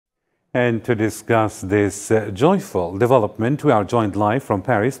And to discuss this joyful development, we are joined live from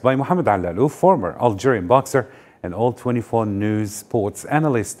Paris by Mohamed Al-Lalou, former Algerian boxer and All 24 News sports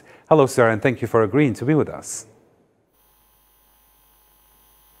analyst. Hello, sir, and thank you for agreeing to be with us.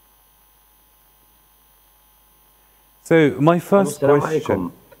 So, my first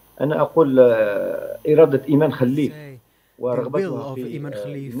question. أنا أقول إرادة إيمان خليف. The will of Imane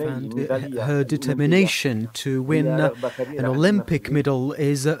Khelif and her determination to win an Olympic medal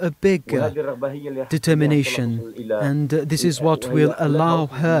is a big determination, and this is what will allow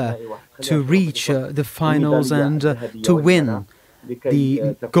her to reach the finals and to win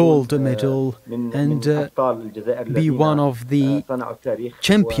the gold medal and be one of the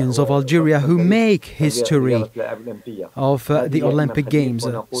champions of Algeria who make history of the Olympic Games.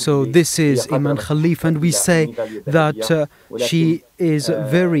 So this is Imane Khelif, and we say that she is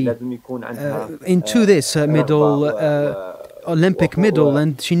very into this Olympic medal,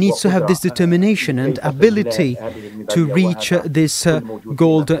 and she needs to have this determination and ability to reach this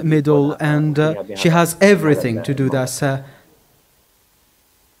gold medal, and she has everything to do that.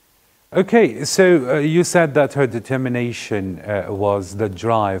 Okay, so you said that her determination was the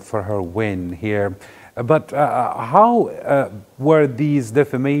drive for her win here. But how were these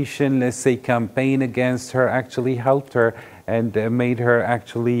defamation, let's say, campaign against her actually helped her and made her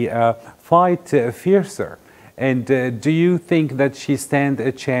actually fight fiercer? And do you think that she stands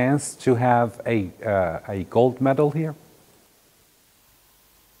a chance to have a gold medal here?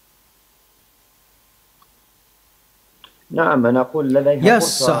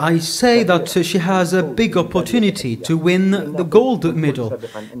 Yes, I say that she has a big opportunity to win the gold medal,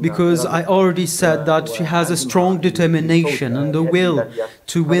 because I already said that she has a strong determination and the will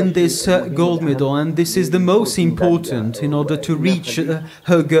to win this gold medal, and this is the most important in order to reach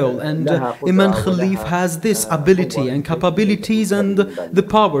her goal. And Imane Khelif has this ability and capabilities and the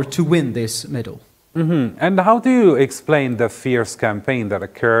power to win this medal. And how do you explain the fierce campaign that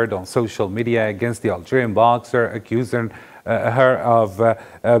occurred on social media against the Algerian boxer, accusing her of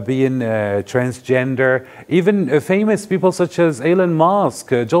being transgender? Even famous people such as Elon Musk,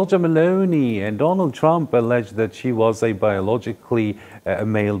 Georgia Meloni, and Donald Trump alleged that she was a biologically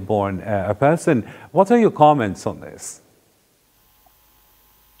male-born person. What are your comments on this?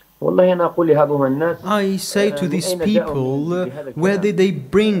 I say to these people, where did they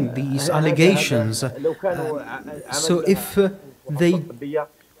bring these allegations? So if they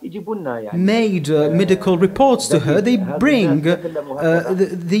made medical reports to her, they bring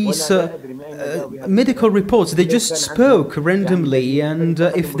these medical reports. They just spoke randomly, and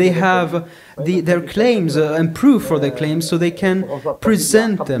if they have their claims and proof for their claims, so they can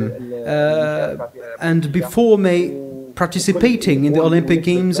present them and before participating in the Olympic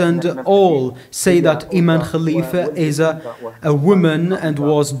Games, and all say that Imane Khelif is a woman and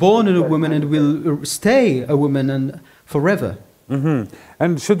was born a woman and will stay a woman and forever.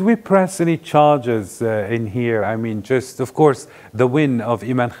 And should we press any charges in here? I mean, just of course, the win of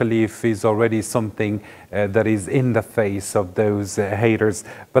Imane Khelif is already something that is in the face of those haters.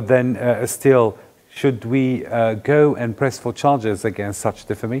 But then still, should we go and press for charges against such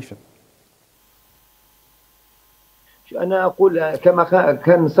defamation? I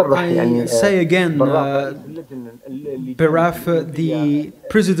say again, Baraf, the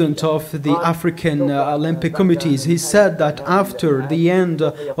president of the African Olympic Committees, he said that after the end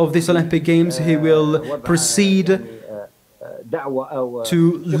of these Olympic Games, he will proceed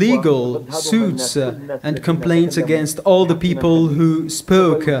to legal suits and complaints against all the people who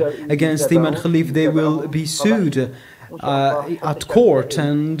spoke against Imane Khelif. They will be sued at court,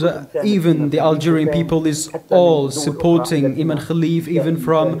 and even the Algerian people is all supporting Imane Khelif. Even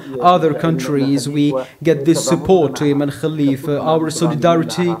from other countries we get this support to Imane Khelif, our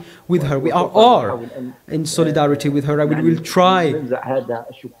solidarity with her. We are in solidarity with her, and we will try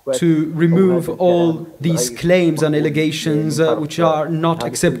to remove all these claims and allegations which are not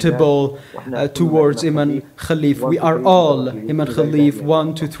acceptable towards Imane Khelif. We are all Imane Khelif.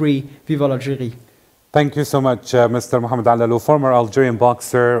 1, 2, 3, Viva l'Algérie. Thank you so much, Mr. Mohamed Al-Lalou, former Algerian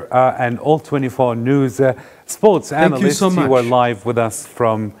boxer and All 24 News sports analyst. Thank you so much. You were live with us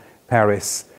from Paris.